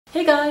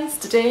Hey guys,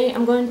 today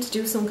I'm going to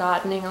do some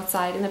gardening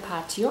outside in the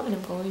patio and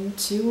I'm going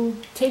to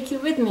take you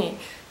with me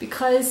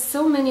because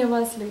so many of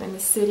us live in the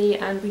city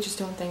and we just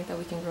don't think that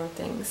we can grow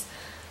things.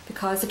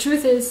 Because the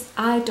truth is,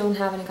 I don't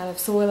have any kind of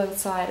soil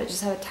outside, I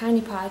just have a tiny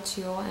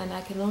patio and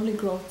I can only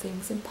grow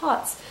things in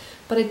pots.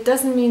 But it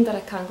doesn't mean that I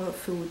can't grow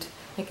food.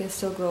 I can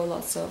still grow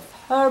lots of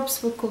herbs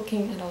for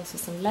cooking and also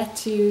some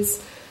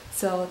lettuce.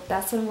 So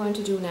that's what I'm going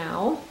to do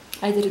now.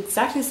 I did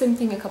exactly the same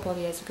thing a couple of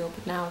years ago,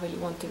 but now I really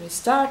want to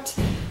restart.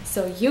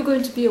 So you're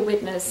going to be a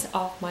witness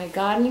of my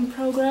gardening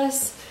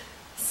progress.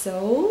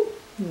 So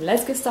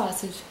let's get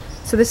started.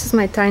 So this is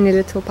my tiny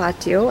little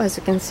patio. As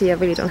you can see, I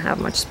really don't have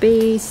much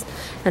space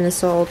and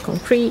it's all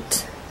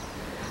concrete.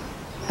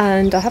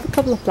 And I have a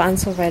couple of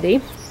plants already.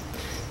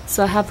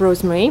 So I have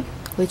rosemary,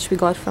 which we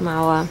got from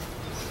our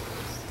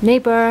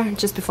neighbor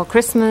just before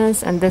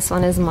Christmas, and this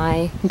one is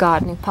my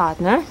gardening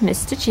partner,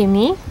 Mr.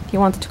 Jimmy. He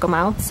wanted to come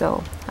out,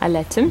 so I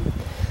let him.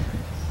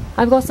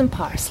 I've got some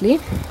parsley,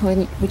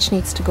 which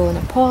needs to go in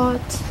a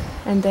pot,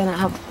 and then I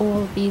have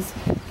all these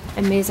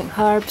amazing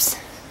herbs.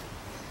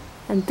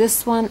 And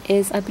this one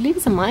is, I believe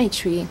it's a Mai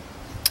tree.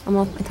 I'm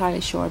not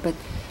entirely sure, but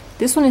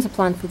this one is a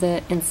plant for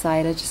the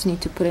inside. I just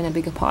need to put in a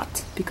bigger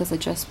pot because I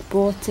just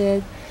bought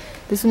it.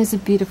 This one is a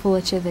beautiful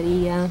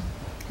echeveria,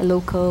 a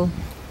local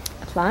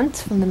plant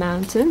from the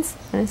mountains,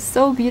 and it's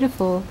so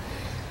beautiful.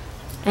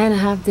 And I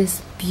have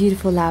this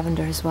beautiful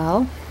lavender as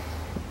well.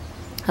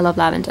 I love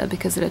lavender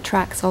because it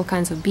attracts all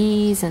kinds of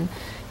bees and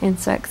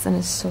insects, and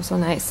it's so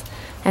nice.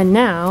 And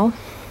now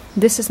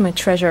this is my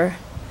treasure,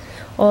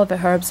 all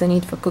the herbs I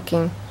need for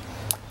cooking,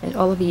 and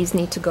all of these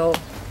need to go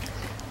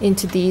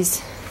into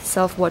these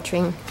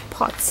self-watering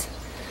pots.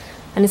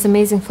 And it's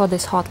amazing for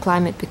this hot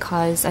climate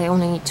because I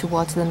only need to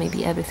water them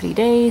maybe every 3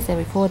 days,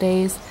 every 4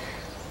 days,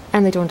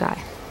 and they don't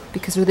die.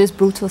 Because with this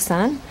brutal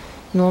sun,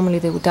 normally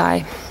they would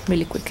die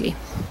really quickly.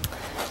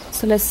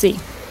 So let's see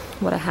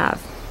what I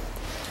have.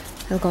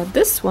 I've got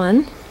this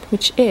one,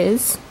 which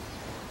is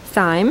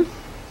thyme.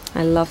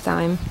 I love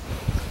thyme.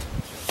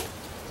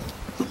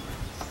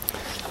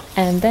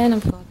 And then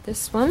I've got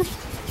this one,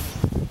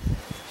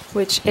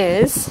 which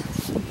is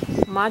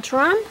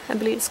marjoram, I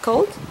believe it's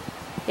called.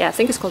 Yeah, I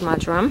think it's called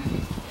marjoram.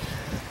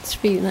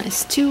 It's really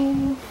nice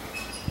too.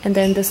 And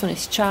then this one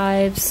is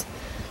chives.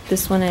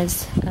 This one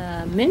is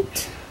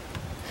mint.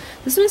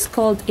 This one is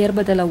called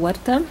Herba de la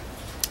Huerta.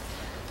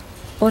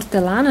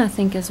 Hortelana, I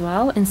think, as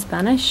well, in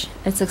Spanish.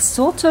 It's a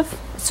sort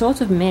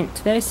of mint,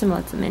 very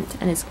similar to mint,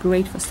 and it's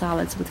great for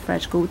salads with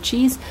fresh goat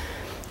cheese.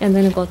 And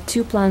then I've got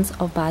 2 plants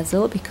of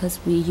basil because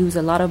we use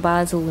a lot of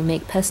basil. We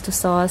make pesto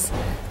sauce,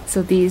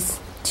 so these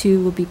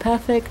 2 will be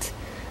perfect.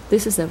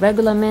 This is a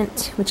regular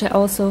mint, which I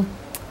also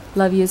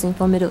love using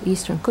for Middle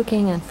Eastern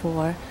cooking and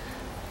for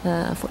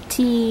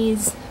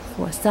teas,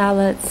 for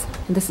salads.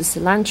 And this is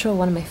cilantro,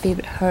 one of my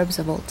favorite herbs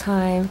of all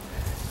time.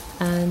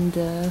 And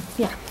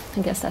yeah,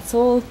 I guess that's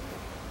all.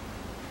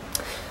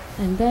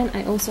 And then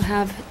I also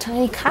have a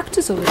tiny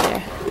cactus over there,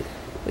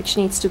 which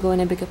needs to go in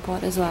a bigger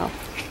pot as well.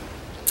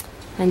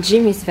 And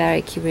Jimmy's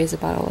very curious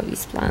about all of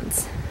these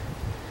plants.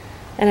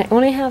 And I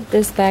only have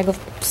this bag of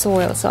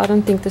soil, so I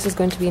don't think this is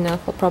going to be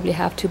enough. I'll probably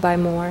have to buy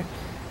more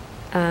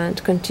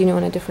and continue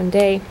on a different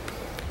day.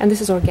 And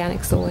this is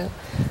organic soil.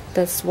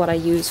 That's what I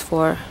use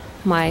for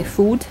my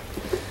food,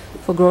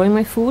 for growing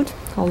my food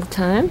all the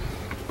time.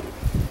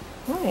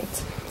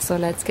 Right, so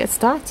let's get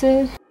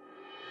started.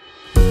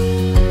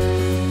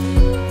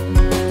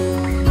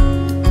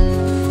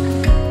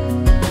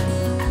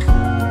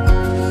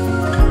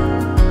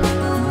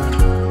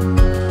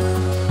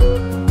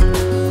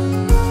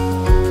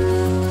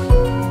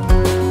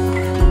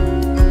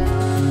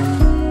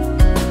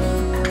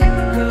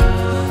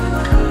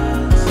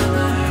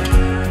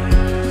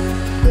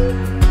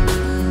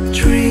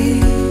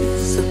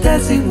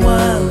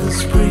 While the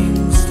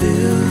spring's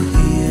still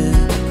here,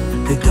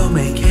 they don't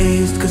make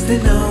haste cause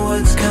they know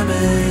what's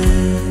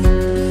coming.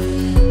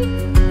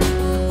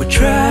 We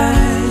try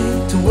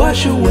to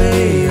wash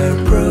away our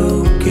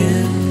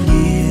broken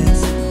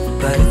years,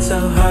 but it's so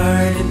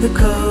hard in the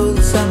cold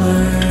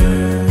summer.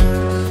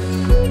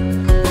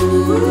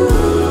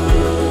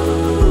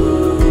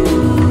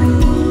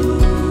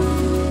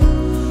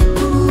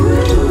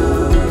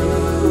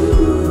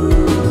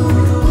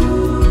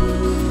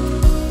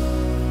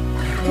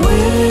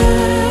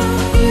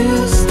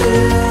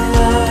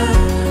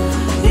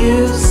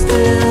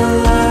 Still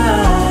alive.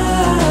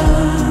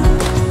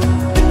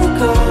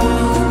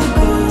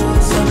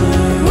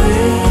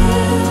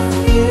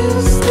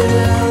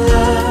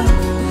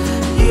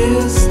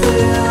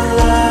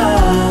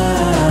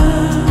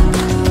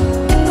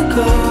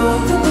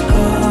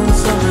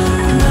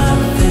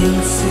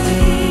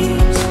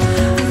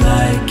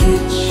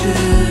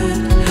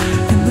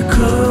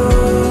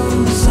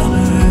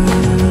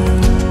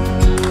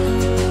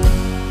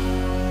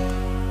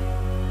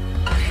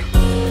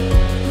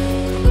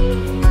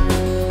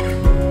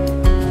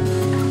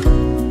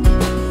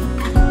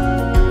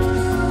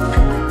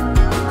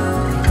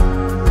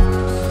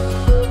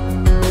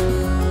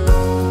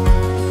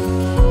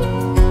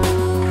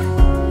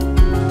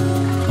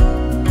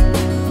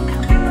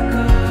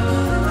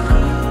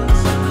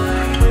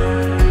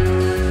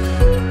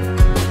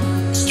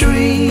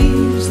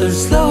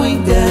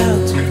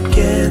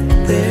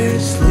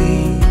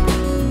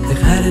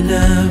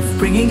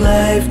 bringing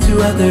life to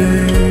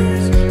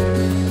others.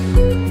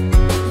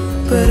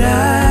 But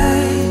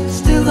I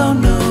still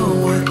don't know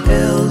what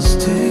else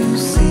to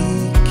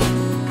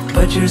seek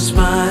but your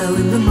smile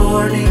in the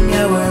morning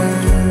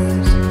hours.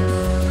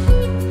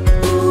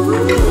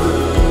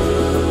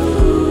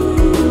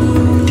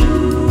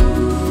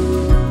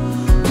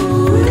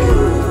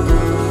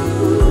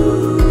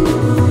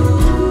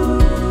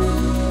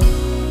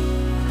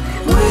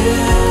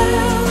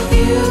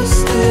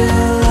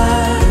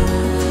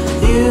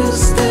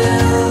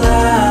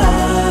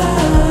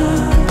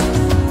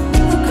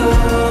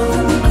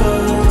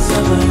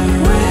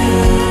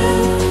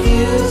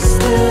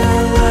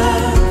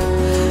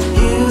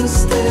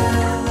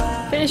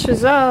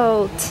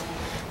 Result.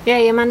 Yeah,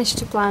 you managed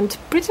to plant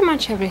pretty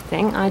much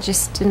everything. I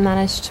just didn't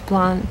manage to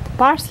plant the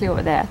parsley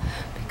over there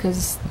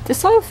because the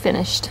soil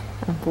finished,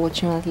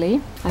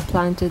 unfortunately. I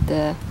planted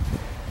the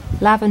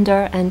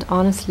lavender, and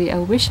honestly I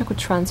wish I could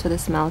transfer the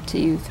smell to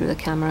you through the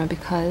camera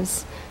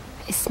because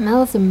it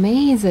smells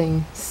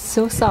amazing.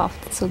 So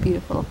soft, so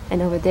beautiful.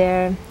 And over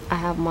there I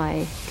have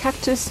my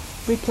cactus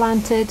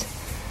replanted.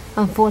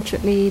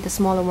 Unfortunately the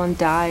smaller one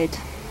died.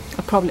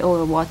 I probably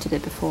overwatered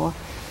it before.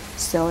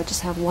 So I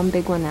just have one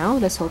big one now.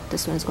 Let's hope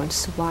this one is going to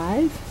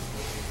survive.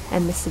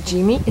 And Mr.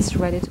 Jimmy is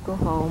ready to go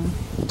home.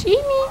 Jimmy!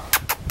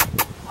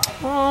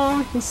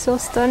 Oh, he's so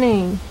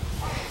stunning.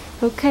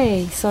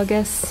 Okay, so I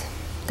guess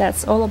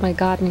that's all of my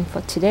gardening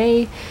for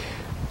today.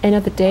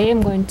 Another day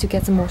I'm going to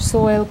get some more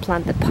soil,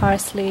 plant the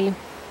parsley,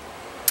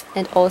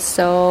 and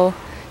also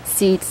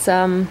seed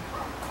some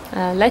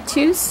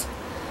lettuce.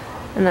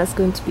 And that's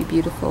going to be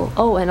beautiful.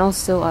 Oh, and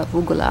also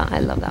arugula. I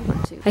love that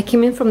one too. I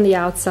came in from the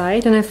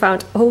outside and I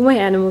found all my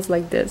animals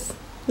like this.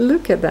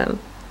 Look at them.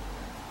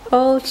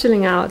 All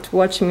chilling out,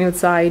 watching me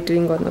outside,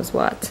 doing God knows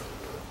what.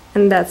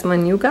 And that's my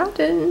new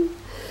garden.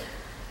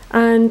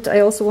 And I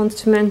also wanted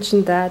to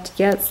mention that,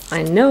 yes,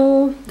 I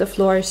know the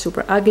floor is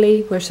super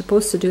ugly. We're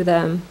supposed to do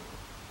the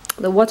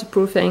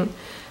waterproofing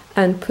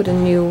and put a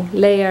new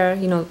layer,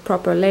 you know,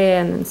 proper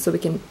layer, and so we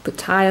can put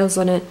tiles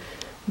on it.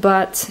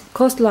 But it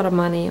costs a lot of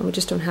money and we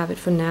just don't have it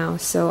for now.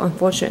 So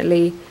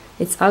unfortunately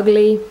it's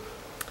ugly,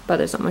 but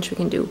there's not much we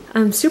can do.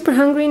 I'm super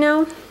hungry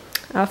now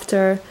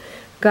after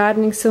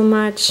gardening so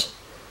much.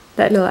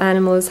 That little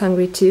animal is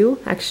hungry too.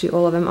 Actually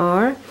all of them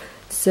are.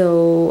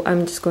 So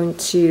I'm just going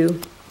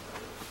to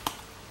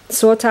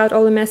sort out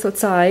all the mess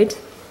outside,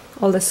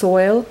 all the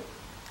soil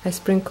I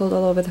sprinkled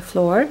all over the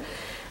floor,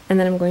 and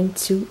then I'm going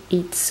to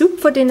eat soup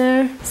for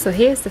dinner. So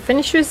here's the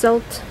finished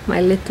result. My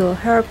little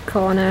herb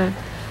corner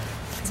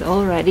is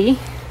all ready.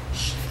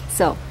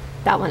 So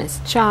that one is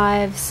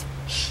chives,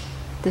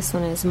 this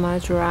one is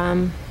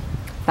marjoram,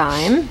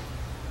 thyme,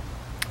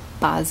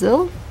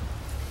 basil,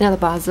 another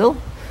basil,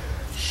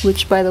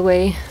 which by the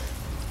way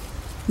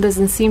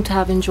doesn't seem to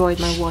have enjoyed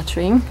my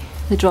watering.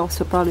 The drops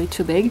were probably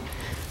too big,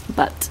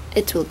 but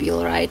it will be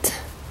alright.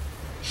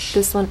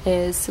 This one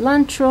is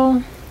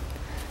cilantro,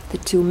 the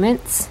two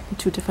mints, the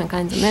two different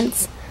kinds of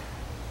mints.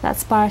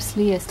 That's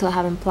parsley. I still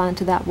haven't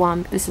planted that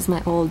one. This is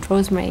my old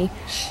rosemary,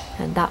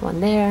 and that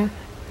one there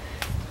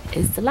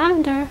is the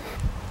lavender.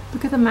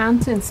 Look at the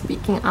mountains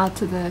peeking out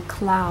to the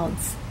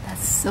clouds.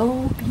 That's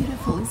so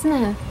beautiful, isn't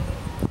it?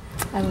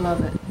 I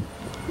love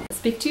it.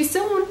 Speak to you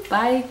soon.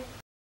 Bye.